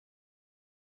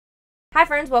Hi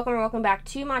friends, welcome or welcome back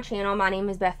to my channel. My name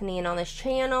is Bethany, and on this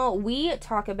channel we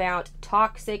talk about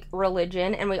toxic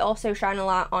religion, and we also shine a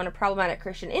light on problematic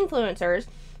Christian influencers.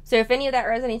 So if any of that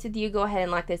resonates with you, go ahead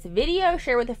and like this video,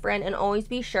 share with a friend, and always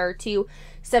be sure to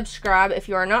subscribe if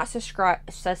you are not subscribed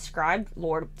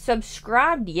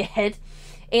yet.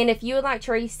 And if you would like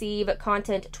to receive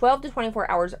content 12 to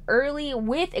 24 hours early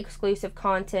with exclusive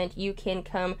content, you can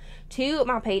come to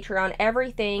my Patreon.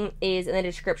 Everything is in the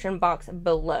description box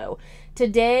below.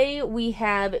 Today we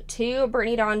have two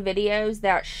Brittany Dawn videos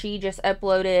that she just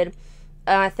uploaded,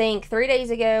 I think 3 days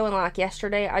ago and like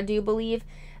yesterday, I do believe.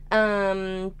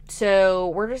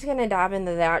 So we're just going to dive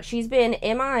into that. She's been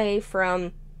MIA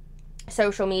from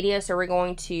social media, so we're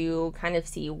going to kind of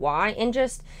see why and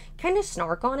just kind of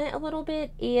snark on it a little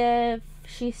bit if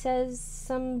she says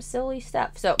some silly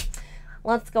stuff. So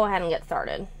let's go ahead and get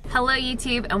started. Hello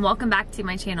YouTube, and welcome back to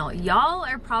my channel. Y'all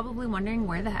are probably wondering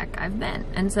where the heck I've been,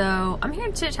 and so I'm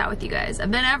here to chit chat with you guys.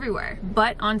 I've been everywhere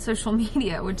but on social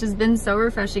media, which has been so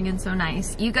refreshing and so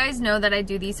nice. You guys know that I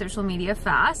do these social media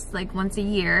fasts like once a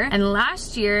year, and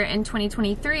last year in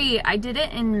 2023 I did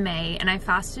it in May, and I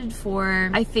fasted for,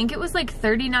 I think it was like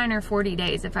 39 or 40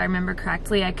 days if I remember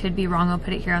correctly. I could be wrong, I'll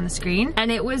put it here on the screen.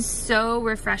 And it was so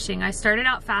refreshing. I started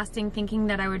out fasting thinking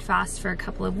that I would fast for a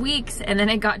couple of weeks, and then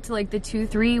it got to like the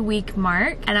 2-3 week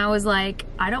mark, and I was like,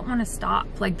 I don't want to stop.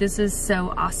 Like, this is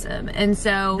so awesome. And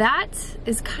so that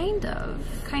is kind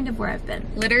of where I've been.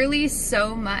 Literally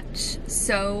so much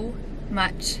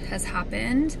has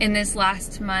happened in this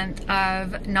last month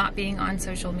of not being on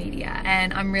social media,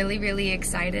 and I'm really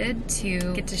excited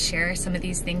to get to share some of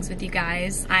these things with you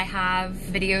guys. I have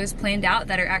videos planned out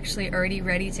that are actually already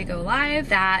ready to go live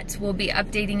that will be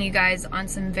updating you guys on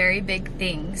some very big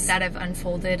things that have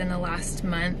unfolded in the last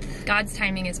month. God's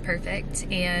timing is perfect,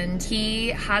 and He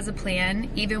has a plan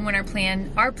even when our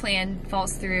plan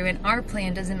falls through and our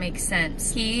plan doesn't make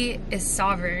sense. He is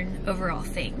sovereign over all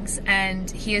things,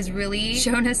 and He is really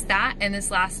shown us that in this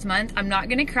last month. I'm not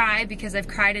gonna cry because I've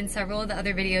cried in several of the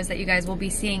other videos that you guys will be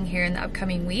seeing here in the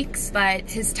upcoming weeks, but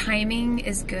His timing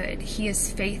is good. He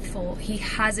is faithful. He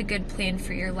has a good plan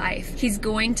for your life. He's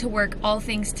going to work all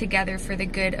things together for the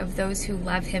good of those who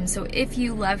love Him. So if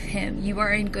you love Him, you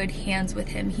are in good hands with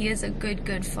Him. He is a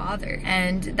good Father,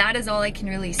 and that is all I can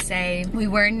really say. We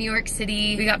were in New York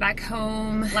City, we got back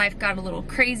home, life got a little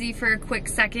crazy for a quick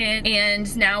second,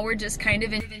 and now we're just kind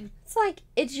of in. It's like,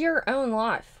 it's your own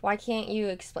life. Why can't you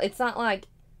explain? It's not like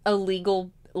a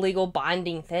legal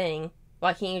binding thing.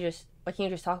 Why can't you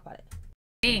just talk about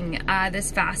it?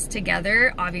 This fast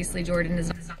together. Obviously Jordan is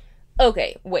not.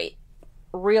 Okay, wait.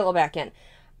 Reel it back in.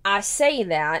 I say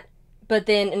that, but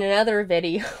then in another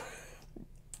video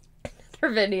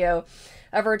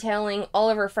of her telling all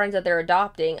of her friends that they're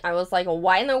adopting, I was like,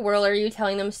 why in the world are you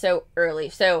telling them so early?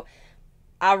 So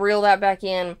I reel that back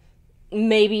in.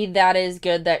 Maybe that is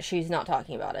good that she's not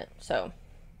talking about it, so.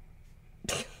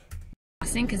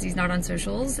 Because he's not on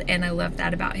socials, and I love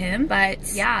that about him.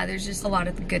 But yeah, there's just a lot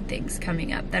of good things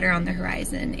coming up that are on the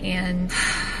horizon, and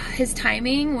His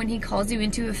timing, when He calls you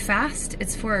into a fast,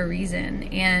 it's for a reason.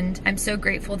 And I'm so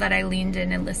grateful that I leaned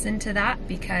in and listened to that,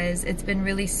 because it's been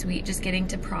really sweet just getting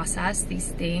to process these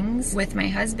things with my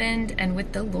husband and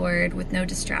with the Lord with no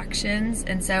distractions.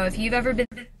 And so if you've ever been...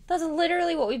 That's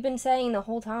literally what we've been saying the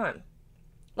whole time.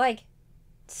 Like,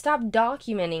 stop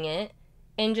documenting it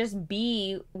and just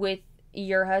be with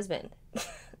your husband.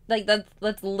 Like,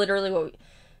 that's literally what we...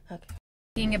 Okay.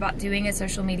 Thinking about doing a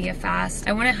social media fast,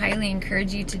 I want to highly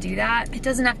encourage you to do that. It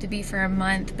doesn't have to be for a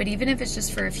month, but even if it's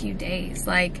just for a few days,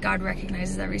 like, God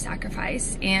recognizes every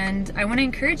sacrifice, and I want to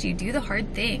encourage you, do the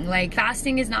hard thing. Like,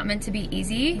 fasting is not meant to be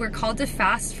easy. We're called to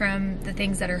fast from the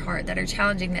things that are hard, that are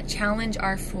challenging, that challenge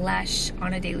our flesh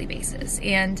on a daily basis.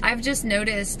 And I've just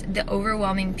noticed the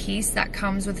overwhelming peace that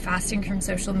comes with fasting from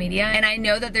social media. And I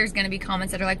know that there's going to be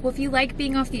comments that are like, well, if you like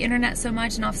being off the internet so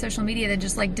much and off social media, then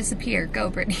just like disappear. Go,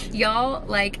 Brittany. Y'all,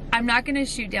 like, I'm not going to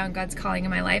shoot down God's calling in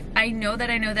my life. I know that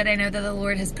the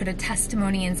Lord has put a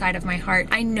testimony inside of my heart.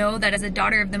 I know that as a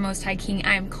daughter of the Most High King,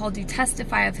 I am called to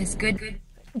testify of His good.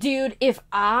 Dude, if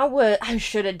I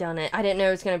should have done it. I didn't know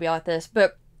it was going to be like this,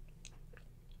 but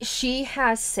she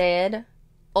has said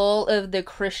all of the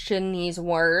Christianese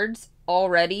words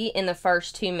already in the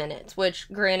first 2 minutes,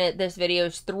 which, granted, this video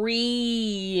is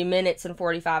 3 minutes and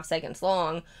 45 seconds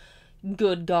long.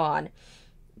 Good God.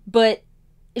 But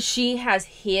she has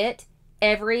hit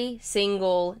every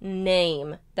single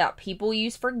name that people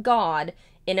use for God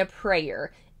in a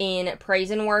prayer, in a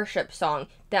praise and worship song,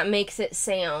 that makes it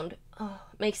sound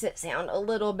a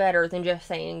little better than just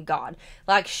saying God.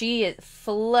 Like, she is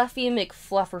fluffy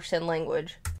McFlufferson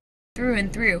language. through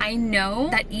and through. I know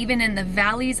that even in the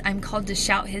valleys, I'm called to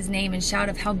shout his name and shout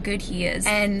of how good he is.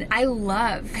 And I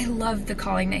love the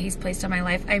calling that he's placed on my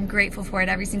life. I'm grateful for it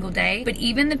every single day. But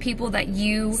even the people that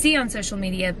you see on social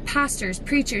media, pastors,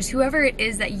 preachers, whoever it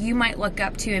is that you might look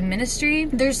up to in ministry,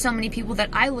 there's so many people that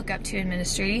I look up to in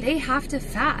ministry. They have to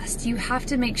fast. You have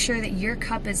to make sure that your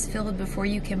cup is filled before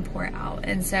you can pour out.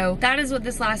 And so that is what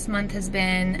this last month has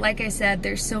been. Like I said,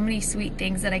 there's so many sweet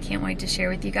things that I can't wait to share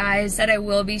with you guys, that I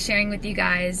will be sharing with you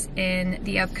guys in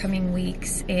the upcoming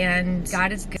weeks, and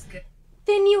God is good.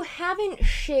 Then you haven't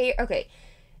shared, okay,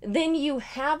 then you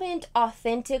haven't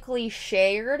authentically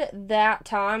shared that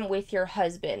time with your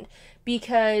husband,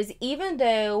 because even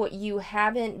though you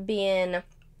haven't been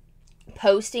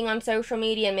posting on social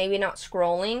media and maybe not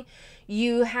scrolling,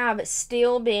 you have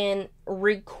still been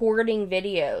recording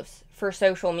videos for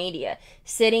social media,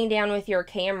 sitting down with your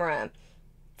camera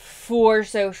for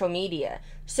social media.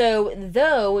 So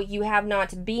though you have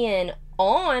not been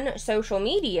on social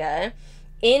media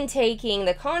intaking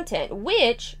the content,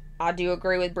 which I do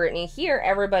agree with Brittany here,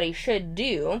 everybody should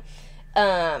do,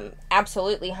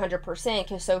 absolutely 100%,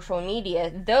 because social media,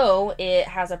 though it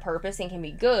has a purpose and can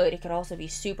be good, it could also be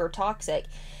super toxic.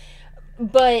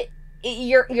 But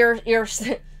you're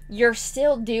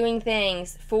still doing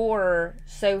things for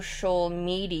social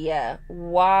media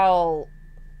while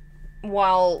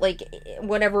like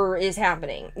whatever is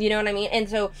happening, you know what I mean? And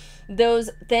so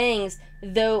those things,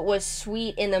 though it was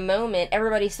sweet in the moment,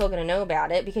 everybody's still gonna know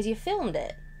about it because you filmed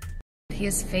it. He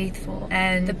is faithful,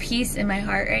 and the peace in my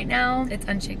heart right now, it's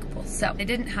unshakable. So I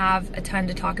didn't have a ton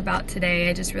to talk about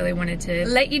today. I just really wanted to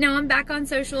let you know I'm back on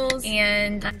socials,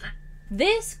 and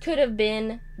this could have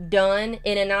been done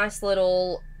in a nice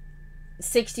little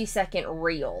 60-second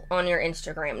reel on your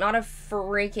Instagram, not a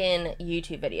freaking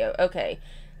YouTube video. Okay,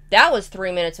 that was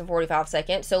 3 minutes and 45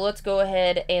 seconds. So let's go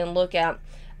ahead and look at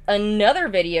another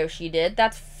video she did.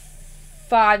 That's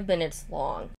 5 minutes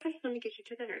long. Okay, let me get you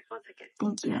to dinner. 1 second.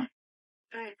 thank you.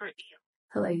 All right, Brittany.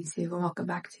 Hello YouTube, and welcome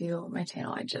back to my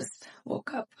channel. I just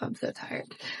woke up. I'm so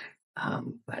tired.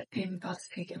 But I'm about to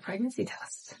take a pregnancy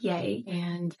test. Yay.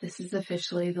 And this is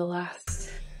officially the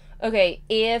last. Okay,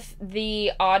 if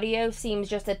the audio seems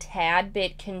just a tad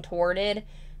bit contorted,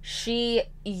 she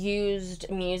used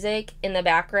music in the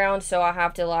background, so I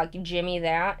have to like jimmy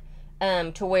that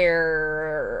to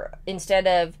where instead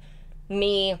of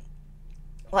me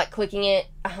like clicking it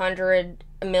 100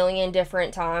 million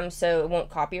different times so it won't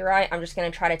copyright, I'm just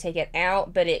going to try to take it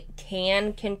out, but it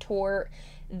can contort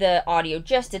the audio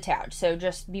just a tad, so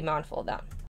just be mindful of that.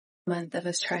 Month of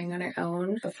us trying on our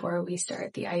own before we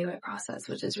start the IUI process,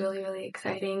 which is really, really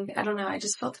exciting. I don't know, I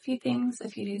just felt a few things a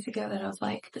few days ago that I was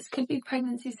like, this could be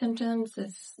pregnancy symptoms,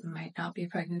 this might not be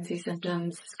pregnancy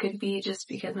symptoms, this could be just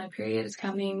because my period is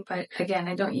coming. But again,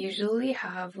 I don't usually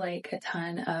have like a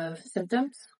ton of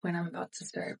symptoms when I'm about to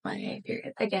start my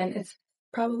period. Again, it's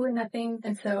probably nothing.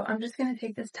 And so I'm just going to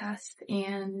take this test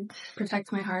and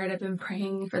protect my heart. I've been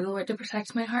praying for the Lord to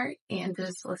protect my heart and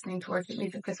just listening to worship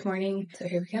music this morning. So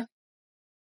here we go.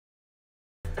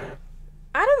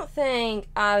 I don't think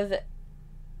I've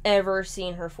ever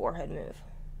seen her forehead move.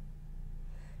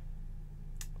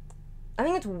 I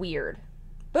think it's weird.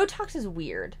 Botox is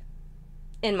weird,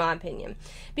 in my opinion,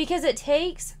 because it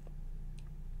takes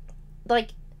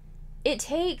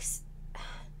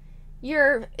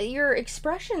your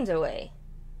expressions away.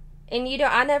 And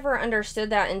I never understood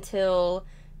that until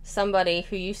somebody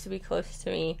who used to be close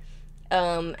to me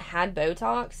had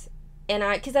Botox, and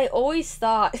because I always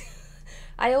thought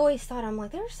I'm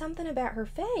like, there's something about her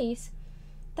face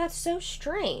that's so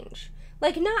strange.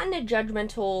 Like, not in a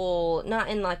judgmental, not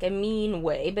in like a mean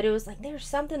way, but it was like, there's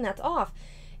something that's off.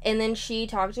 And then she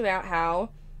talked about how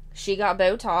she got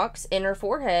Botox in her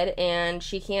forehead and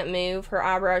she can't move her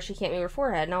eyebrows, she can't move her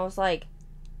forehead. And I was like,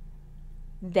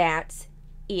 that's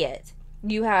it.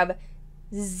 You have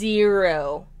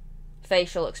zero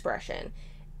facial expression.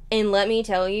 And let me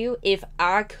tell you, if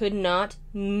I could not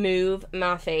move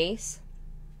my face,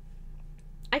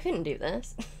 I couldn't do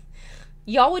this.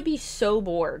 Y'all would be so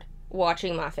bored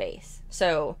watching my face.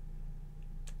 So,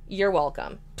 you're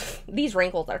welcome. These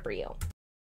wrinkles are for you.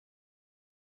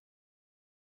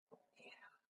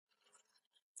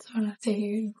 That's what I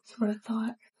figured. That's what I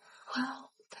thought.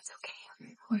 Well, that's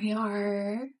okay. We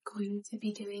are going to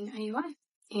be doing IUI,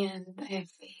 and I have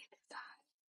faith that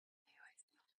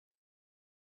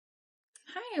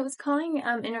Hi, I was calling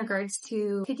in regards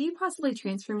to, could you possibly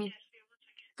transfer me?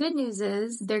 Good news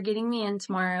is they're getting me in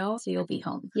tomorrow, so you'll be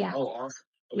home. Yeah. Oh, awesome.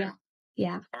 Okay.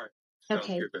 Yeah. All right. Sounds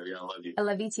Okay. good, baby. I love you. I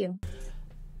love you too.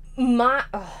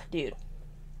 Dude.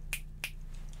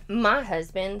 My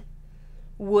husband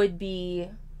would be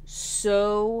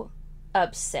so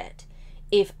upset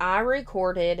if I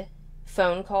recorded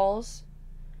phone calls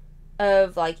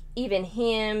of, like, even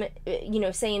him, you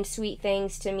know, saying sweet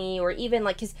things to me, or even,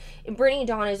 like, because Brittany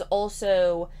Dawn is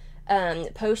also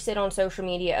posted on social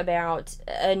media about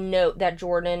a note that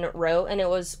Jordan wrote, and it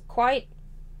was quite,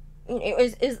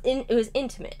 it was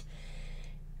intimate.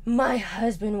 My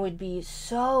husband would be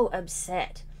so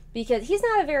upset because he's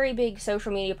not a very big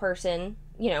social media person,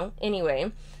 you know,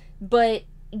 anyway, but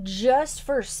just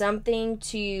for something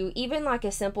to, even like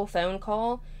a simple phone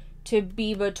call, to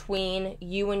be between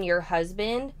you and your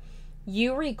husband,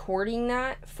 you recording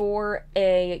that for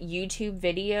a YouTube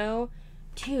video,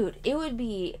 dude, it would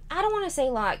be, I don't want to say,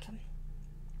 like,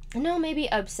 no, maybe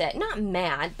upset, not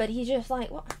mad, but he's just like,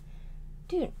 well,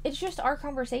 dude, it's just our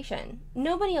conversation.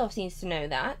 Nobody else needs to know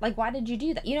that. Like, why did you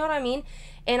do that? You know what I mean?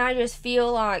 And I just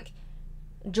feel like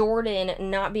Jordan,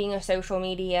 not being a social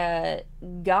media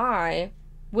guy,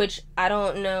 which I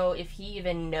don't know if he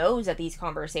even knows that these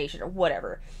conversations or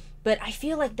whatever, but I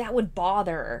feel like that would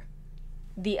bother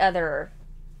the other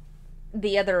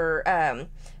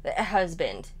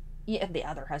husband. Yeah, the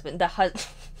other husband.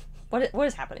 What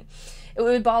is happening? It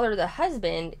would bother the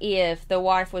husband if the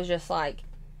wife was just like,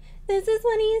 this is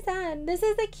what he said. This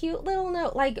is a cute little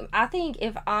note. Like, I think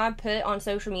if I put on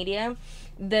social media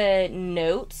the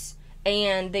notes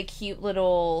and the cute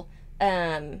little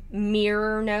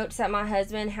mirror notes that my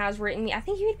husband has written me, I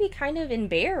think he would be kind of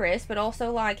embarrassed, but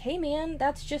also like, hey man,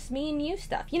 that's just me and you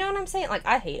stuff. You know what I'm saying? Like,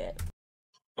 I hate it.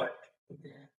 What?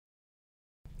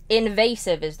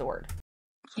 Invasive is the word.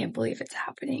 Can't believe it's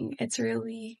happening. It's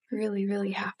really, really,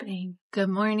 really happening. Good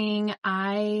morning.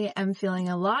 I am feeling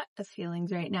a lot of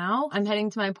feelings right now. I'm heading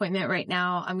to my appointment right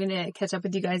now. I'm going to catch up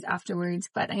with you guys afterwards,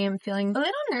 but I am feeling a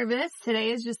little nervous.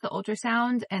 Today is just the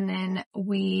ultrasound, and then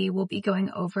we will be going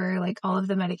over like all of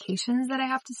the medications that I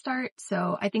have to start.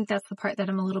 So I think that's the part that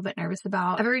I'm a little bit nervous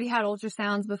about. I've already had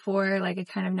ultrasounds before. Like, I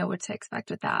kind of know what to expect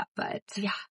with that, but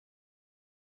yeah.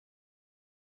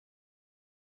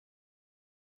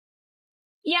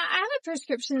 Yeah, I have a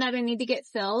prescription that I need to get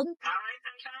filled. All right,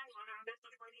 sunshine. Well, I'm just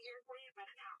waiting here for you, but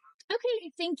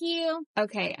Okay, thank you.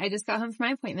 Okay, I just got home from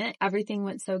my appointment. Everything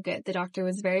went so good. The doctor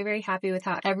was very, very happy with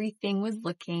how everything was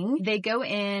looking. They go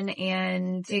in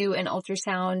and do an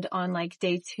ultrasound on like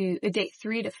day 3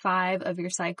 to 5 of your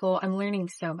cycle. I'm learning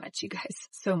so much, you guys,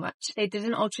 so much. They did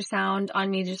an ultrasound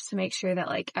on me just to make sure that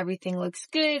like everything looks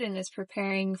good and is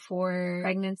preparing for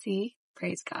pregnancy.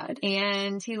 Praise God.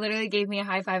 And he literally gave me a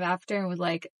high five after and was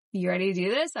like, you ready to do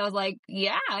this? I was like,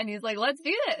 yeah. And he's like, let's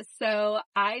do this. So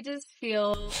I just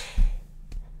feel...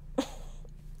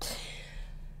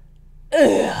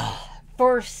 Ugh.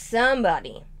 For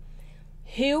somebody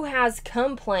who has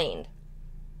complained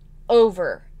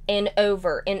over and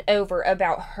over and over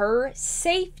about her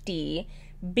safety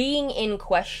being in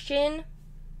question,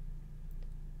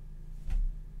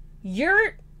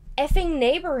 your effing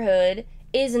neighborhood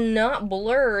is not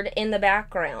blurred in the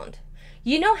background.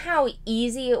 You know how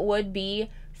easy it would be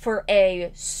for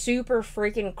a super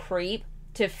freaking creep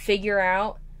to figure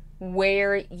out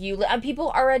where you live?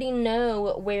 People already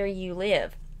know where you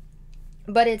live.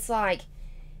 But it's like,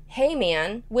 hey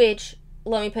man, which,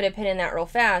 let me put a pin in that real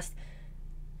fast.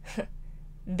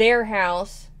 Their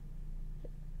house,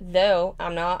 though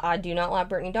I do not like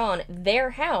Brittany Dawn,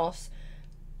 their house,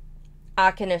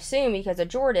 I can assume because of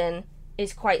Jordan,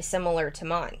 is quite similar to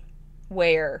mine,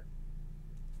 where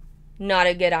not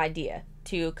a good idea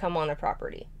to come on the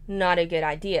property. Not a good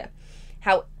idea.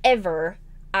 However,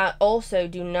 I also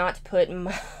do not put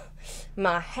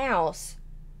my house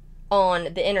on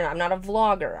the internet. I'm not a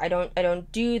vlogger. I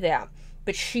don't do that.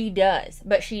 But she does.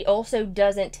 But she also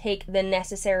doesn't take the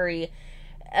necessary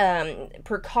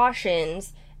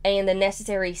precautions and the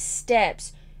necessary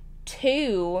steps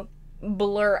to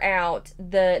blur out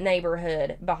the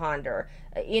neighborhood behind her.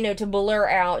 You know, to blur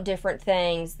out different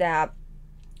things that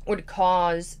would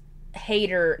cause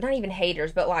not even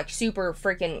haters, but like super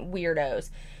freaking weirdos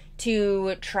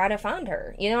to try to find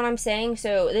her. You know what I'm saying?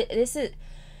 So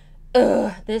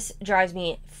this drives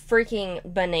me freaking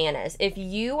bananas. If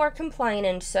you are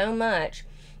complaining so much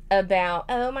about,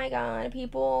 oh my god,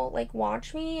 people like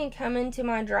watch me and come into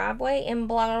my driveway and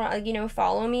blah blah blah, you know,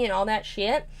 follow me and all that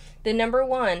shit, then number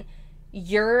one,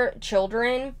 your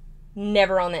children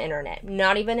never on the internet.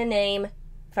 Not even a name,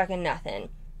 fucking nothing.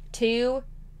 2,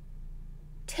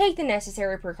 take the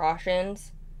necessary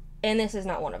precautions, and this is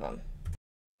not one of them.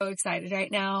 so excited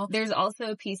right now. There's also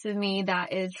a piece of me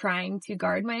that is trying to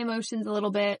guard my emotions a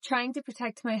little bit, trying to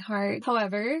protect my heart.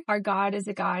 However, our God is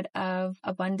a God of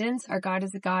abundance. Our God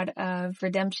is a God of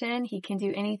redemption. He can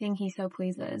do anything he so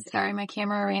pleases. Sorry, my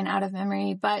camera ran out of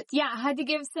memory, but yeah, I had to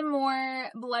give some more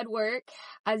blood work.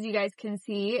 As you guys can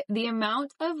see, the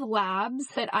amount of labs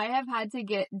that I have had to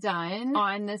get done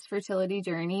on this fertility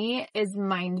journey is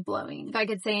mind-blowing. If I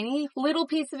could say any little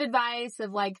piece of advice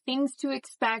of like things to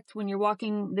expect when you're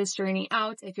walking this journey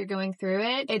out, if you're going through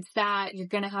it, it's that you're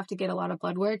going to have to get a lot of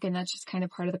blood work, and that's just kind of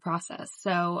part of the process.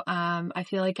 So, I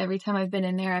feel like every time I've been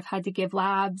in there, I've had to give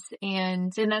labs,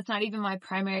 and that's not even my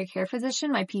primary care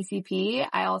physician, my PCP.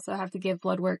 I also have to give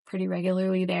blood work pretty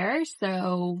regularly there.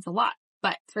 So it's a lot.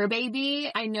 But for a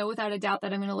baby, I know without a doubt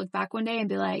that I'm going to look back one day and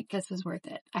be like, this was worth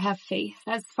it. I have faith.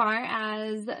 As far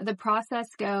as the process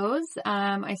goes,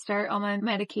 I start all my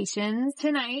medications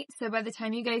tonight. So by the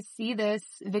time you guys see this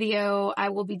video, I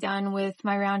will be done with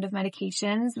my round of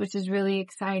medications, which is really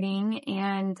exciting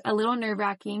and a little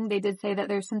nerve-wracking. They did say that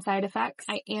there's some side effects.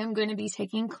 I am going to be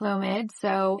taking Clomid.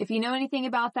 So if you know anything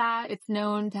about that, it's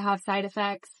known to have side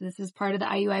effects. This is part of the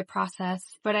IUI process,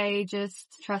 but I just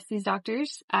trust these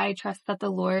doctors. I trust that the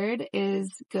Lord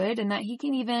is good and that he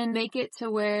can even make it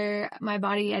to where my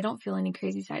body, I don't feel any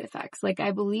crazy side effects. Like,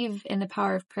 I believe in the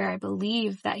power of prayer. I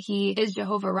believe that he is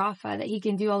Jehovah Rapha, that he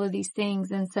can do all of these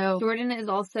things. And so Jordan is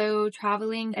also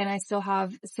traveling, and I still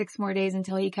have 6 more days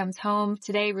until he comes home.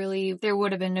 Today, really, there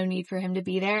would have been no need for him to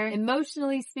be there.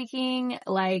 Emotionally speaking,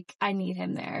 like, I need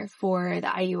him there for the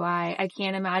IUI. I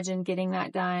can't imagine getting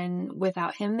that done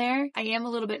without him there. I am a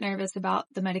little bit nervous about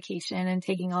the medication and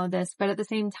taking all of this, but at the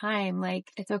same time,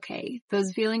 like, it's okay.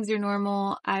 Those feelings are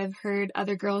normal. I've heard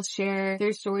other girls share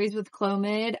their stories with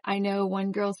Clomid. I know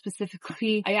one girl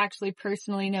specifically, I actually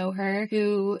personally know her,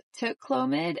 who took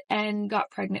Clomid and got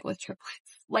pregnant with triplets.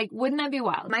 Like, wouldn't that be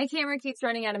wild? My camera keeps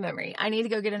running out of memory. I need to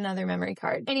go get another memory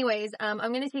card. Anyways, I'm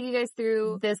going to take you guys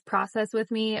through this process with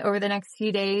me over the next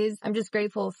few days. I'm just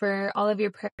grateful for all of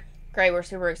your prayer. Great. We're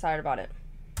super excited about it.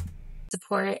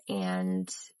 Support, and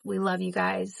we love you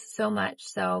guys so much.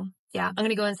 So yeah, I'm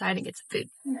gonna go inside and get some food.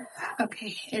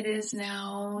 Okay, it is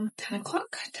now 10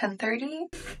 o'clock,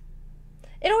 10:30.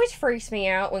 It always freaks me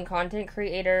out when content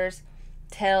creators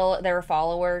tell their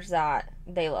followers that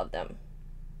they love them.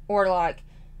 Or like,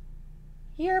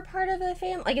 you're a part of the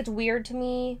family. Like, it's weird to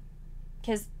me.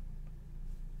 Because,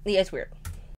 yeah, it's weird.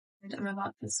 I'm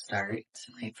about to start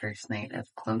my first night of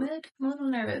Clomid. I'm a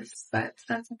little nervous, but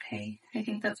that's okay. I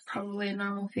think that's probably a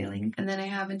normal feeling. And then I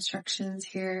have instructions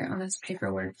here on this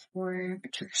paperwork for a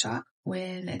trick shot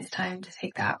when it's time to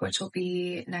take that, which will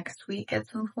be next week at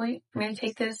some point. I'm going to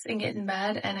take this and get in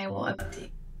bed, and I will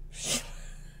update.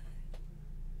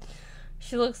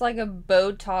 She looks like a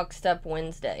Botoxed up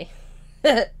Wednesday.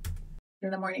 In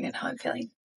the morning and how I'm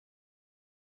feeling.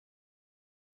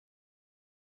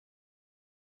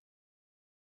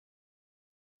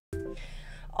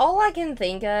 All I can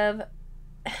think of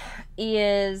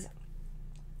is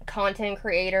content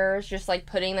creators just like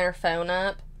putting their phone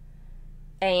up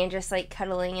and just like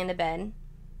cuddling into bed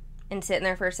and sitting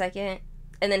there for a second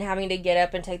and then having to get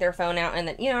up and take their phone out, and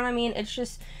then, you know what I mean? It's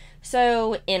just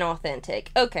so inauthentic.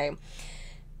 Okay.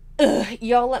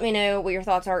 Y'all let me know what your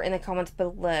thoughts are in the comments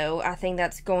below. I think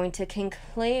that's going to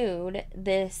conclude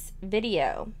this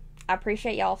video. I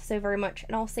appreciate y'all so very much,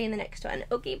 and I'll see you in the next one.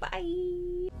 Okay,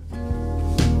 bye.